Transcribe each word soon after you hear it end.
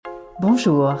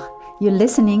Bonjour, you're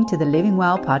listening to the Living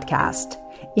Well podcast.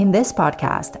 In this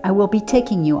podcast, I will be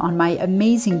taking you on my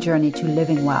amazing journey to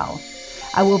living well.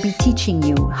 I will be teaching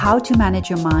you how to manage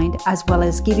your mind as well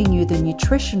as giving you the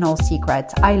nutritional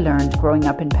secrets I learned growing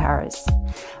up in Paris.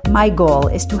 My goal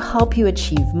is to help you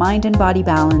achieve mind and body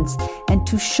balance and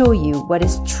to show you what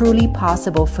is truly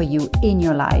possible for you in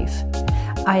your life.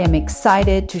 I am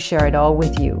excited to share it all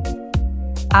with you.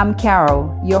 I'm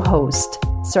Caro, your host,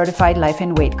 certified life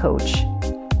and weight coach.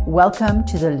 Welcome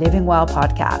to the Living Well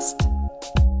podcast.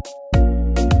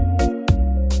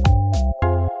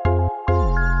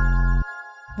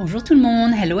 Bonjour tout le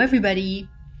monde. Hello everybody.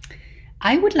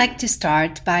 I would like to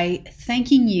start by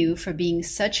thanking you for being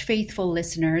such faithful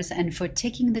listeners and for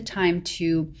taking the time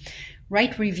to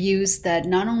write reviews that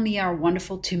not only are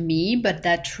wonderful to me, but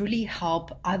that truly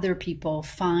help other people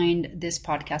find this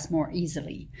podcast more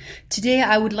easily. Today,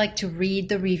 I would like to read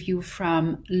the review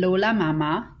from Lola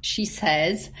Mama. She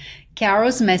says,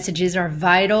 Caro's messages are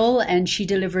vital and she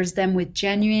delivers them with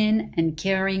genuine and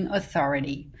caring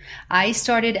authority. I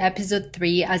started episode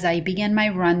 3 as I began my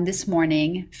run this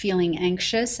morning, feeling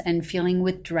anxious and feeling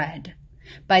with dread.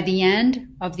 By the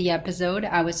end of the episode,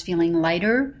 I was feeling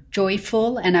lighter,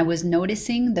 joyful, and I was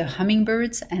noticing the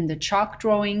hummingbirds and the chalk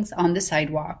drawings on the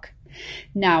sidewalk.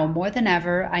 Now, more than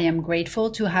ever, I am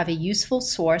grateful to have a useful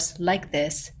source like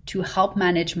this to help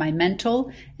manage my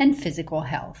mental and physical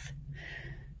health.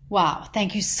 Wow,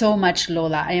 thank you so much,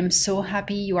 Lola. I am so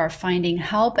happy you are finding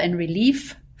help and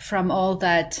relief from all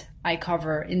that I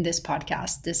cover in this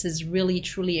podcast. This is really,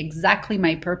 truly exactly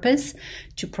my purpose,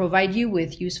 to provide you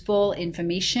with useful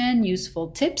information,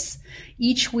 useful tips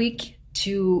each week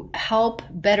to help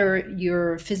better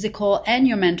your physical and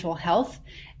your mental health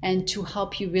and to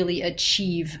help you really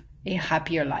achieve a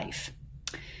happier life.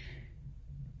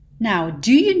 Now,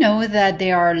 do you know that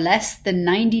there are less than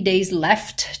 90 days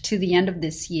left to the end of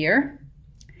this year?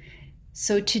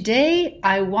 So today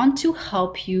I want to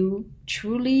help you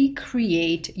truly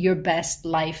create your best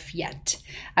life yet.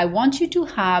 I want you to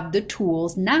have the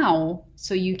tools now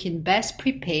so you can best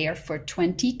prepare for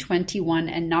 2021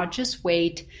 and not just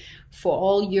wait for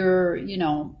all your,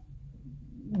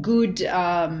 good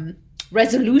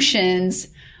resolutions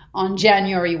on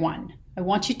January 1. I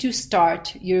want you to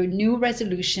start your new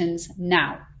resolutions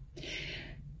now.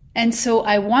 And so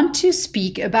I want to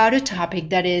speak about a topic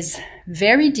that is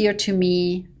very dear to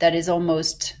me, that is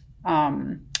most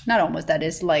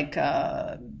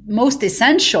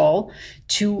essential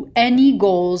to any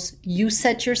goals you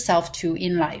set yourself to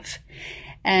in life.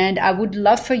 And I would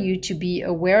love for you to be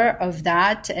aware of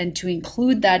that and to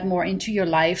include that more into your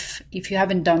life if you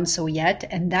haven't done so yet.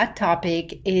 And that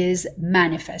topic is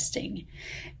manifesting,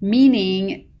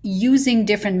 meaning using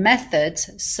different methods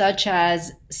such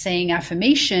as saying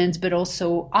affirmations, but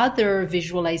also other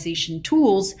visualization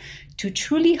tools to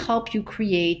truly help you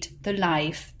create the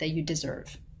life that you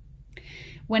deserve.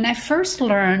 When I first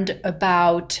learned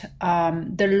about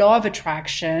the law of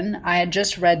attraction, I had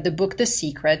just read the book The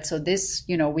Secret. So this,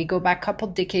 we go back a couple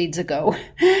decades ago.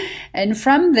 And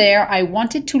from there, I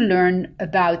wanted to learn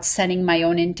about setting my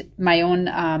own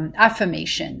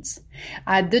affirmations.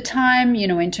 At the time,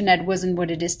 internet wasn't what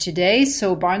it is today.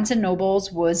 So Barnes and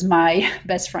Nobles was my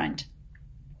best friend.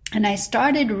 And I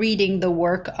started reading the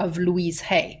work of Louise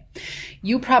Hay.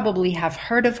 You probably have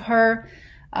heard of her.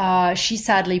 She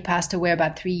sadly passed away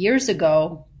about 3 years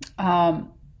ago.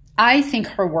 I think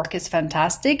her work is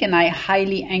fantastic and I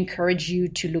highly encourage you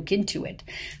to look into it.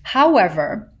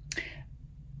 However,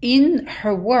 in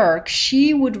her work,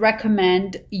 she would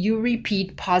recommend you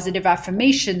repeat positive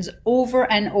affirmations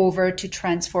over and over to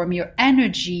transform your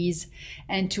energies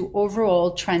and to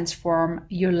overall transform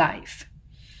your life.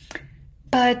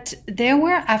 But there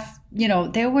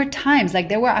were times,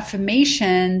 there were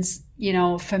affirmations,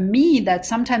 for me that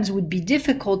sometimes would be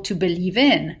difficult to believe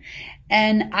in.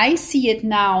 And I see it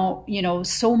now,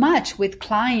 so much with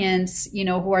clients,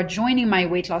 who are joining my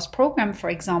weight loss program, for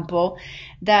example,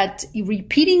 that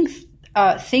repeating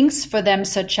things for them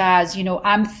such as,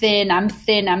 I'm thin, I'm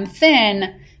thin, I'm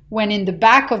thin, when in the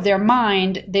back of their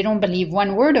mind, they don't believe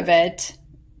one word of it,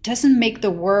 doesn't make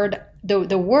the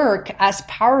work as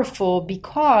powerful,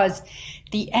 because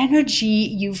the energy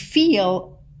you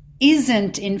feel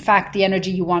isn't in fact the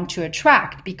energy you want to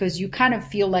attract, because you kind of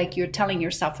feel like you're telling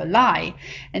yourself a lie.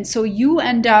 And so you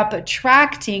end up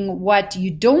attracting what you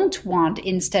don't want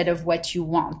instead of what you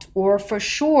want. Or for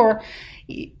sure,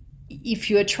 if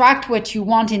you attract what you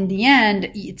want in the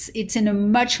end, it's in a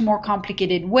much more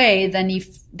complicated way than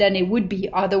it would be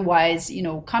otherwise,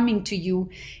 coming to you,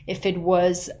 if it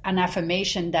was an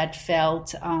affirmation that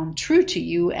felt true to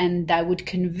you and that would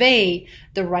convey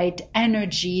the right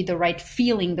energy, the right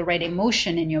feeling, the right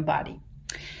emotion in your body.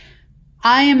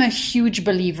 I am a huge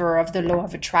believer of the law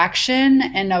of attraction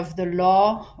and of the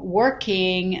law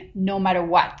working no matter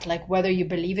what, like whether you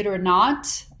believe it or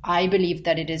not. I believe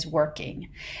that it is working.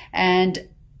 And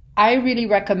I really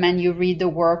recommend you read the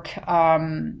work,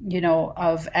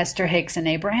 of Esther Hicks and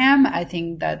Abraham. I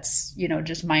think that's,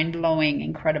 just mind-blowing,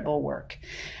 incredible work.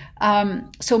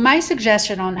 So my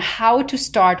suggestion on how to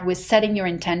start with setting your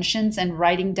intentions and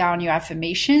writing down your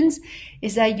affirmations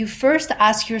is that you first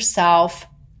ask yourself,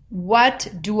 what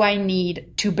do I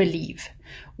need to believe?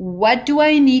 What do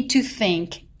I need to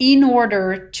think in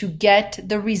order to get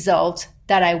the result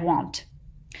that I want?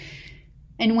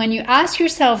 And when you ask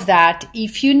yourself that,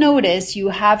 if you notice you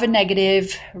have a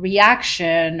negative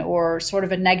reaction or sort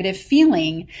of a negative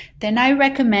feeling, then I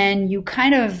recommend you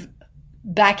kind of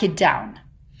back it down.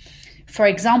 For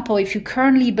example, if you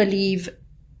currently believe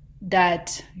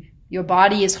that your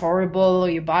body is horrible or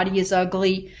your body is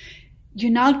ugly, you're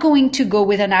not going to go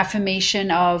with an affirmation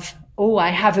of, oh, I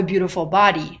have a beautiful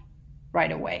body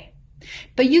right away.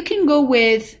 But you can go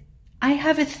with, I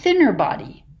have a thinner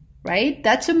body. Right?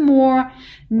 That's a more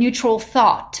neutral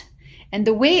thought. And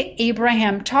the way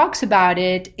Abraham talks about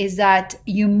it is that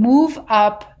you move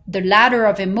up the ladder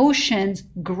of emotions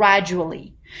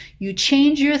gradually. You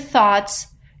change your thoughts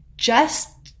just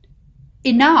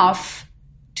enough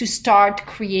to start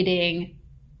creating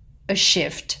a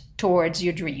shift towards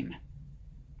your dream.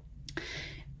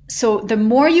 So the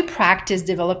more you practice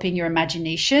developing your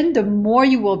imagination, the more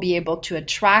you will be able to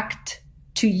attract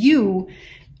to you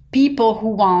people who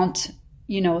want,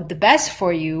 the best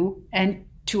for you and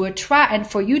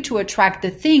for you to attract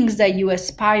the things that you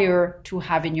aspire to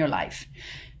have in your life.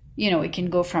 It can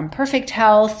go from perfect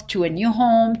health to a new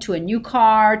home, to a new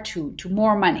car, to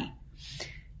more money,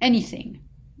 anything.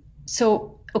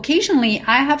 So occasionally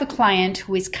I have a client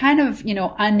who is kind of,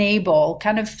 unable,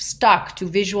 kind of stuck to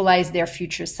visualize their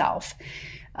future self.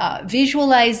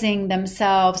 Visualizing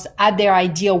themselves at their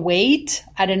ideal weight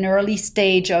at an early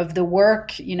stage of the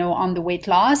work, on the weight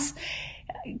loss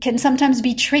can sometimes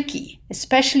be tricky,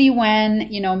 especially when,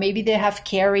 maybe they have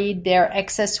carried their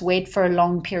excess weight for a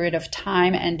long period of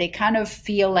time and they kind of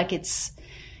feel like it's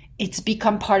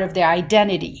become part of their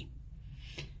identity.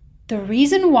 The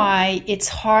reason why it's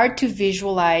hard to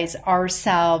visualize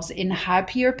ourselves in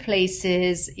happier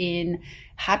places, in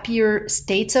happier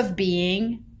states of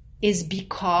being, is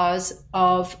because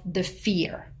of the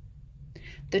fear.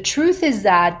 The truth is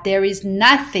that there is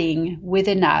nothing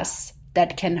within us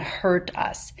that can hurt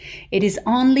us. It is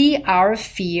only our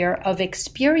fear of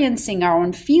experiencing our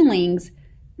own feelings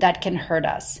that can hurt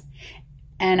us.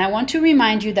 And I want to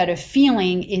remind you that a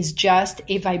feeling is just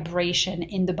a vibration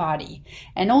in the body.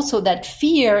 And also that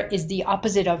fear is the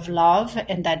opposite of love,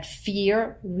 and that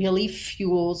fear really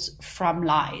fuels from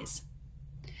lies.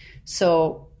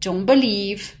 So don't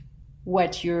believe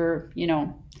what your,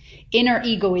 inner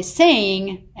ego is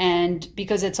saying, and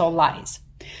because it's all lies.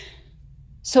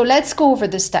 So let's go over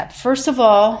the step. First of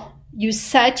all, you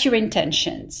set your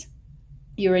intentions.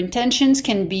 Your intentions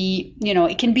can be,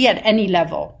 it can be at any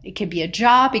level. It could be a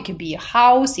job, it could be a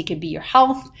house, it could be your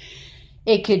health.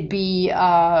 It could be,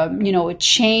 a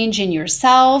change in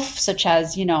yourself, such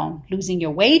as, losing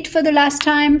your weight for the last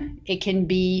time. It can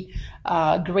be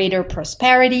greater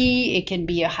prosperity. It can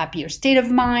be a happier state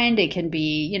of mind. It can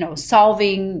be,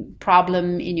 solving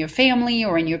problem in your family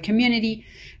or in your community.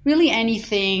 Really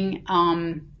anything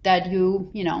that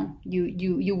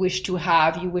you wish to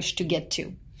have, you wish to get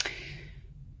to.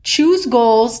 Choose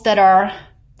goals that are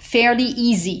fairly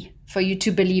easy for you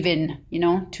to believe in,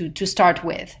 to start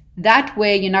with. That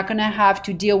way, you're not going to have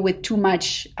to deal with too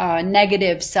much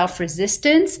negative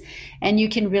self-resistance, and you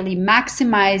can really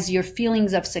maximize your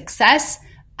feelings of success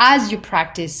as you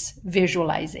practice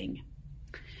visualizing.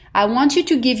 I want you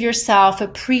to give yourself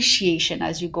appreciation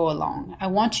as you go along. I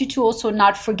want you to also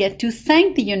not forget to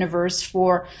thank the universe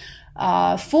for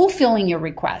fulfilling your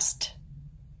request.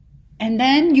 And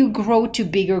then you grow to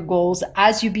bigger goals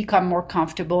as you become more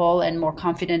comfortable and more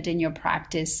confident in your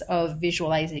practice of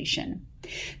visualization.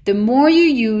 The more you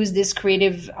use this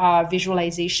creative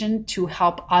visualization to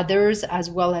help others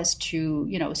as well as to,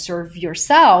 serve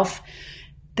yourself,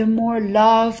 the more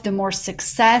love, the more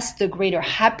success, the greater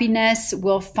happiness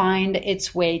will find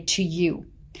its way to you.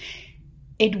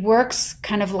 It works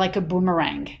kind of like a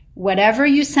boomerang. Whatever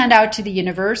you send out to the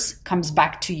universe comes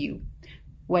back to you.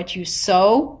 What you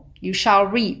sow, you shall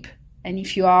reap. And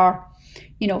if you are,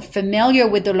 familiar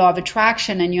with the law of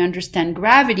attraction and you understand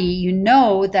gravity, you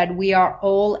know that we are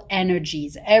all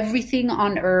energies. Everything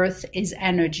on earth is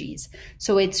energies.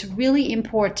 So it's really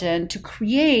important to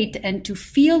create and to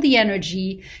feel the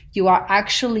energy you are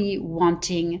actually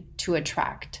wanting to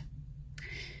attract.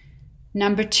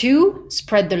 Number 2,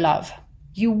 spread the love.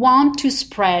 You want to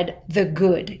spread the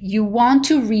good. You want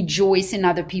to rejoice in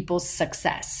other people's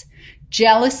success.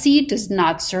 Jealousy does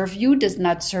not serve you, does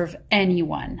not serve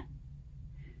anyone.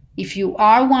 If you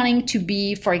are wanting to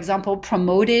be, for example,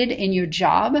 promoted in your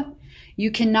job, you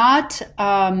cannot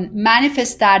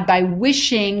manifest that by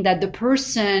wishing that the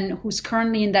person who's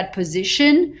currently in that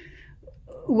position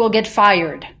will get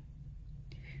fired.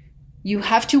 You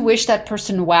have to wish that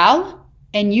person well,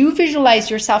 and you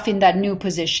visualize yourself in that new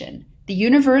position. The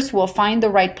universe will find the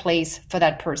right place for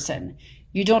that person.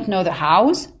 You don't know the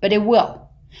hows, but it will.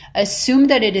 Assume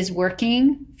that it is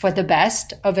working for the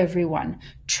best of everyone.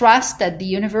 Trust that the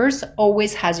universe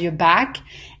always has your back,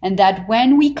 and that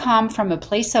when we come from a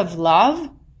place of love,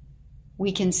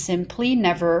 we can simply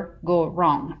never go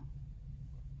wrong.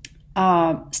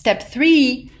 Step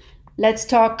 3, let's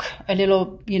talk a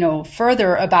little,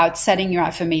 further about setting your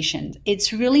affirmations.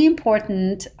 It's really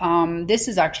important. This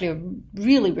is actually a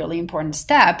really, really important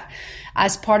step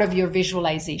as part of your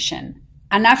visualization.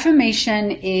 An affirmation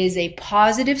is a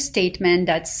positive statement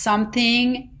that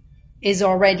something is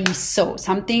already so,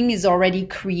 something is already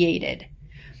created.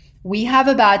 We have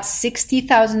about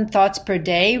 60,000 thoughts per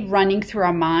day running through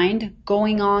our mind,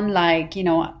 going on like,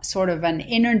 sort of an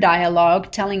inner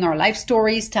dialogue, telling our life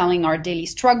stories, telling our daily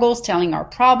struggles, telling our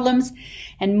problems.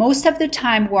 And most of the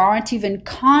time, we aren't even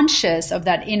conscious of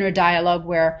that inner dialogue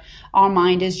where our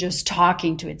mind is just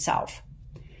talking to itself.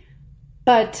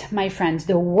 But my friends,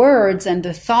 the words and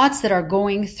the thoughts that are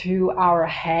going through our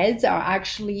heads are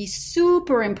actually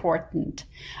super important.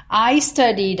 I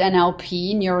studied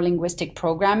NLP, neuro-linguistic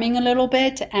programming, a little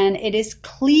bit, and it is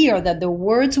clear that the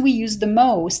words we use the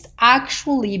most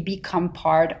actually become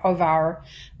part of our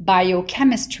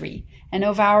biochemistry and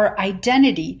of our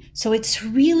identity. So it's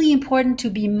really important to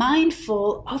be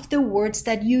mindful of the words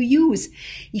that you use.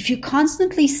 If you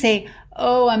constantly say,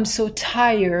 "Oh, I'm so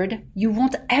tired," you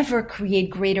won't ever create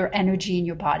greater energy in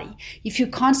your body. If you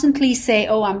constantly say,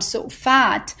 "Oh, I'm so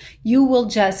fat," you will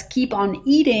just keep on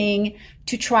eating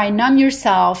to try numb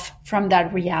yourself from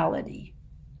that reality.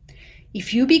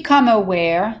 If you become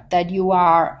aware that you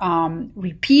are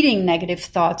repeating negative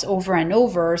thoughts over and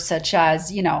over, such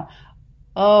as,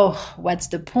 "Oh, what's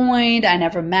the point? I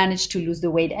never managed to lose the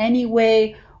weight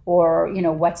anyway," or,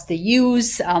 "What's the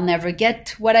use? I'll never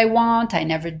get what I want. I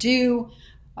never do.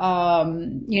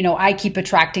 I keep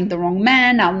attracting the wrong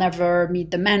man. I'll never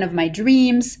meet the man of my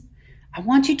dreams." I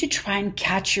want you to try and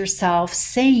catch yourself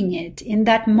saying it in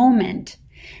that moment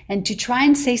and to try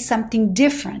and say something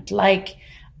different, like,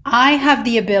 "I have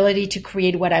the ability to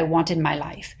create what I want in my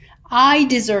life. I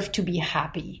deserve to be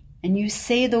happy." And you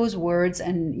say those words,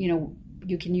 and,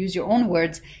 you can use your own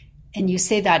words, and you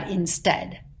say that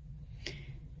instead.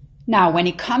 Now, when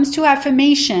it comes to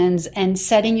affirmations and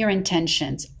setting your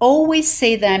intentions, always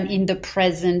say them in the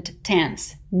present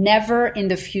tense, never in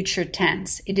the future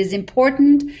tense. It is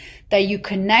important that you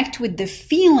connect with the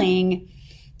feeling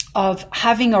of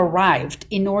having arrived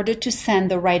in order to send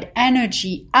the right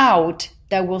energy out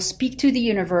that will speak to the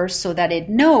universe so that it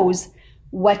knows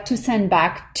what to send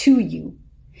back to you.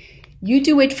 You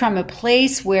do it from a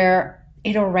place where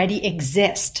it already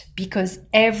exists, because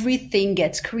everything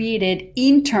gets created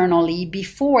internally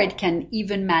before it can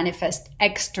even manifest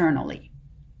externally.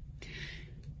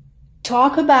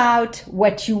 Talk about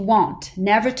what you want.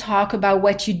 Never talk about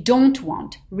what you don't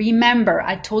want. Remember,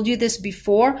 I told you this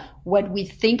before, what we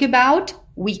think about,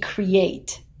 we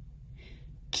create.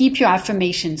 Keep your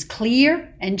affirmations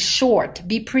clear and short.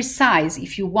 Be precise.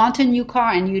 If you want a new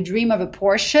car and you dream of a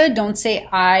Porsche, don't say,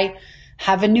 "I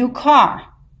have a new car,"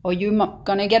 or "You're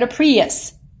gonna get a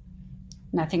Prius."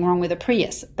 Nothing wrong with a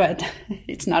Prius, but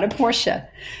it's not a Porsche.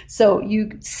 So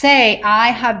you say, "I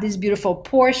have this beautiful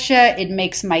Porsche. It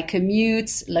makes my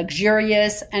commutes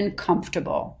luxurious and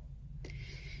comfortable."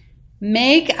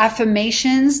 Make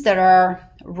affirmations that are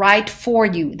right for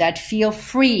you, that feel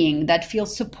freeing, that feel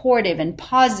supportive and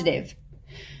positive.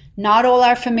 Not all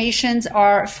affirmations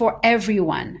are for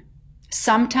everyone.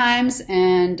 Sometimes,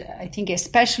 and I think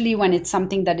especially when it's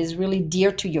something that is really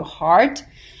dear to your heart,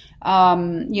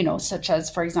 such as,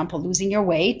 for example, losing your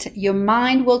weight, your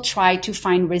mind will try to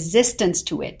find resistance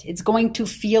to it. It's going to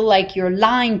feel like you're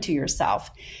lying to yourself.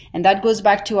 And that goes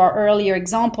back to our earlier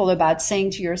example about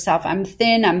saying to yourself, "I'm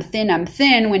thin, I'm thin, I'm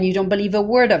thin," when you don't believe a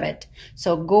word of it.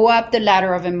 So go up the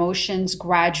ladder of emotions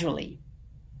gradually.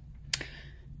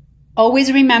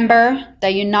 Always remember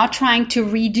that you're not trying to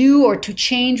redo or to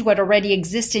change what already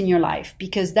exists in your life,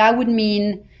 because that would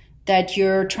mean that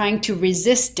you're trying to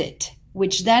resist it,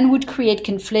 which then would create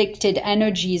conflicted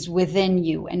energies within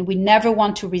you. And we never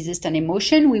want to resist an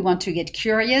emotion. We want to get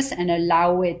curious and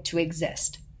allow it to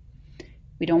exist.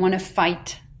 We don't want to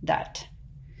fight that.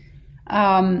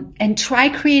 And try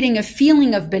creating a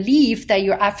feeling of belief that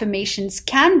your affirmations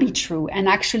can be true and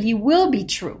actually will be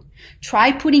true.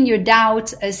 Try putting your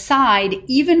doubts aside,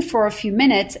 even for a few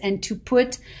minutes, and to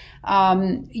put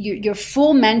your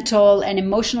full mental and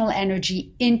emotional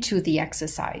energy into the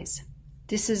exercise.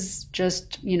 This is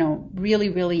just, really,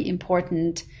 really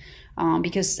important,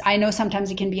 because I know sometimes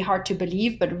it can be hard to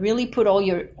believe, but really put all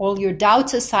your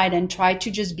doubts aside and try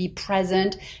to just be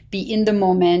present, be in the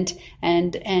moment,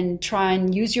 and try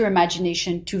and use your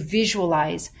imagination to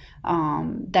visualize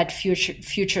that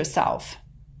future self.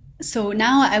 So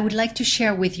now I would like to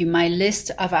share with you my list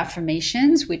of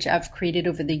affirmations, which I've created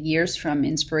over the years from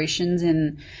inspirations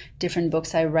in different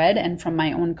books I read and from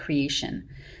my own creation.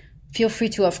 Feel free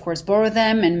to, of course, borrow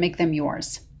them and make them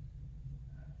yours.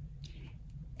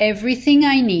 Everything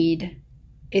I need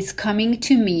is coming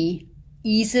to me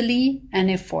easily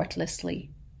and effortlessly.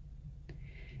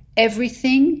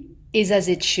 Everything is as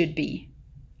it should be.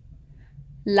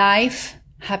 Life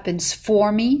happens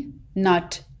for me,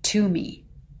 not to me.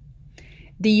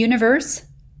 The universe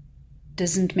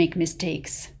doesn't make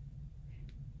mistakes.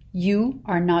 You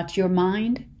are not your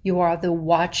mind. You are the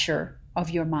watcher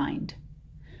of your mind.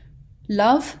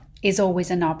 Love is always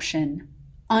an option.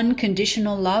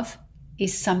 Unconditional love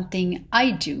is something I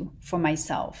do for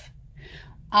myself.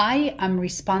 I am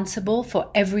responsible for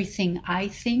everything I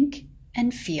think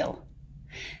and feel.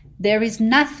 There is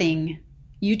nothing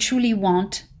you truly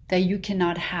want that you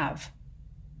cannot have.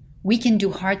 We can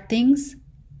do hard things.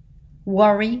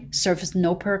 Worry serves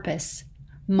no purpose.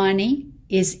 Money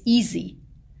is easy.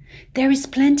 There is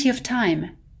plenty of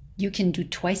time. You can do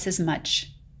twice as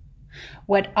much.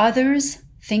 What others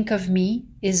think of me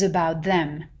is about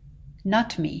them,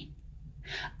 not me.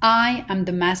 I am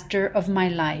the master of my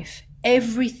life.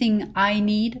 Everything I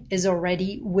need is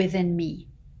already within me.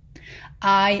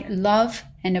 I love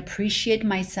and appreciate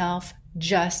myself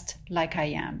just like I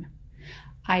am.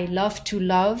 I love to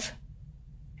love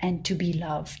and to be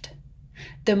loved.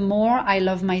 The more I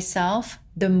love myself,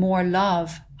 the more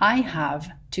love I have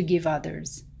to give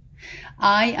others.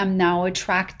 I am now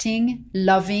attracting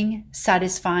loving,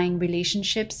 satisfying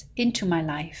relationships into my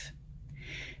life.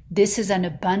 This is an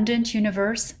abundant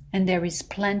universe, and there is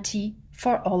plenty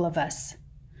for all of us.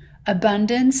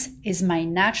 Abundance is my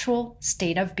natural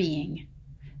state of being.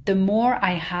 The more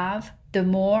I have, the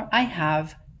more I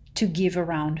have to give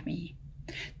around me.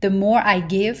 The more I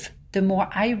give, the more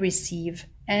I receive,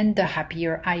 and the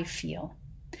happier I feel.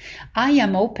 I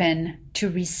am open to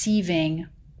receiving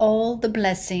all the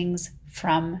blessings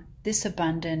from this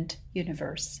abundant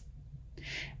universe.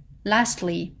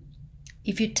 Lastly,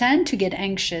 if you tend to get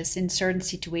anxious in certain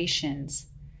situations,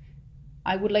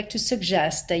 I would like to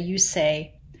suggest that you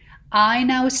say, I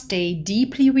now stay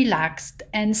deeply relaxed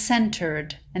and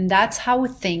centered, and that's how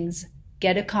things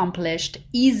get accomplished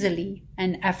easily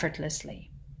and effortlessly.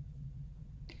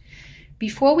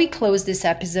 Before we close this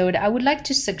episode, I would like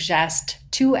to suggest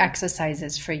 2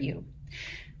 exercises for you.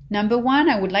 Number 1,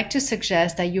 I would like to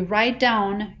suggest that you write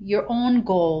down your own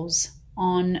goals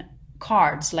on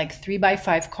cards, like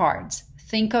 3x5 cards.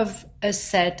 Think of a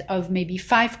set of maybe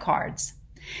 5 cards.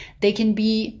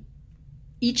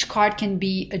 Each card can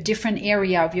be a different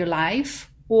area of your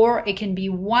life, or it can be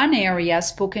one area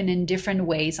spoken in different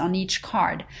ways on each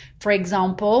card. For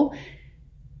example,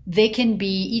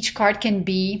 each card can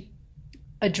be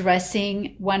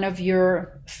addressing one of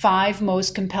your 5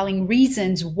 most compelling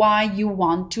reasons why you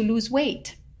want to lose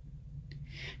weight.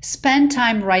 Spend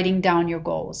time writing down your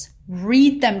goals.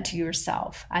 Read them to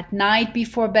yourself at night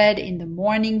before bed, in the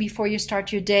morning before you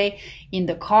start your day, in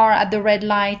the car at the red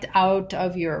light, out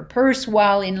of your purse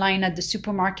while in line at the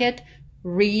supermarket.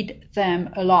 Read them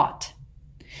a lot.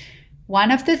 One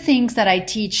of the things that I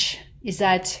teach is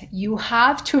that you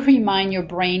have to remind your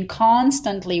brain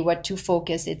constantly what to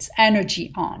focus its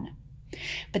energy on.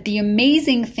 But the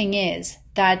amazing thing is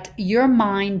that your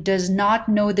mind does not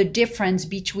know the difference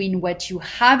between what you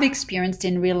have experienced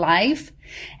in real life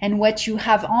and what you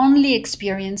have only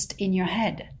experienced in your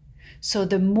head. So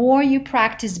the more you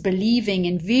practice believing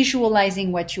and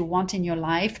visualizing what you want in your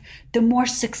life, the more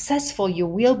successful you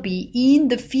will be in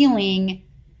the feeling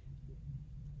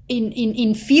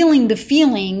in feeling the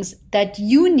feelings that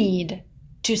you need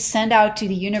to send out to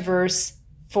the universe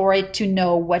for it to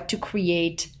know what to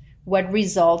create, what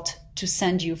result to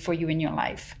send you for you in your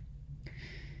life.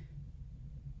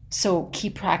 So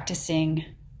keep practicing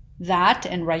that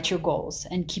and write your goals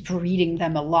and keep reading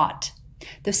them a lot.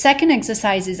 The second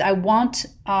exercise is I want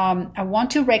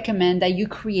to recommend that you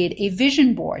create a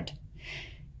vision board.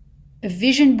 A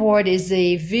vision board is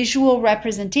a visual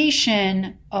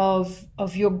representation of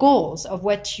your goals, of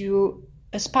what you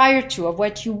aspire to, of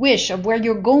what you wish, of where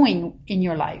you're going in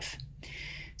your life.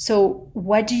 So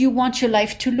what do you want your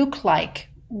life to look like?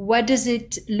 What does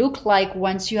it look like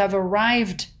once you have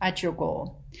arrived at your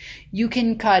goal? You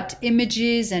can cut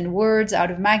images and words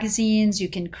out of magazines. You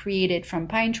can create it from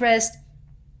Pinterest.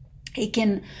 It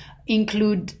can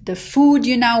include the food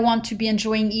you now want to be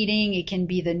enjoying eating. It can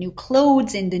be the new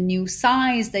clothes in the new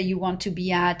size that you want to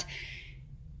be at.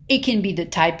 It can be the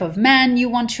type of man you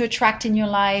want to attract in your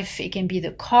life. It can be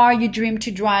the car you dream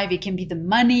to drive. It can be the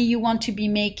money you want to be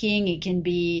making. It can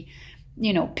be,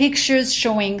 pictures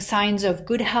showing signs of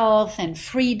good health and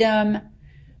freedom.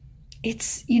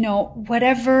 It's,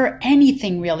 whatever,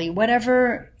 anything really,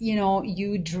 whatever,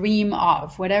 you dream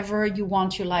of, whatever you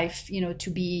want your life, to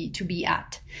be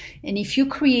at. And if you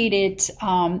create it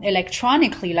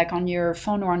electronically, like on your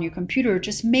phone or on your computer,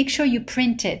 just make sure you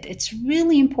print it. It's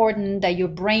really important that your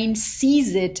brain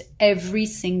sees it every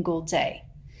single day.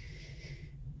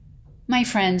 My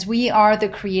friends, we are the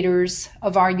creators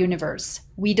of our universe.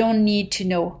 We don't need to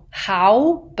know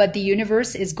how, but the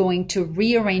universe is going to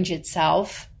rearrange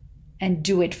itself and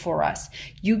do it for us.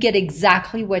 You get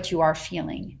exactly what you are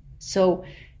feeling. So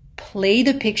play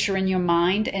the picture in your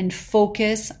mind and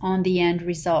focus on the end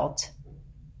result.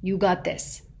 You got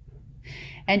this.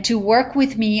 And to work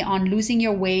with me on losing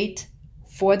your weight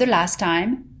for the last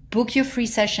time, book your free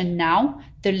session now.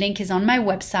 The link is on my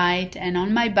website and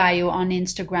on my bio on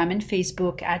Instagram and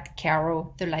Facebook at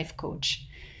Caro, the Life Coach.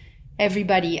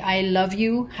 Everybody, I love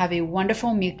you. Have a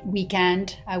wonderful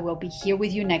weekend. I will be here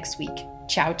with you next week.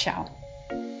 Ciao, ciao.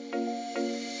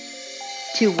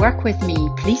 To work with me,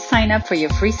 please sign up for your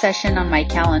free session on my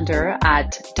calendar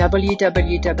at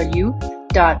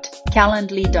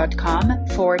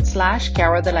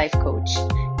www.calendly.com/Caro the Life Coach.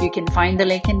 You can find the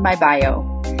link in my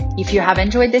bio. If you have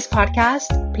enjoyed this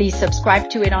podcast, please subscribe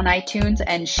to it on iTunes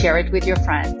and share it with your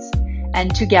friends.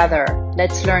 And together,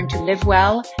 let's learn to live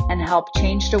well and help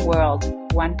change the world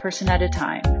one person at a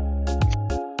time.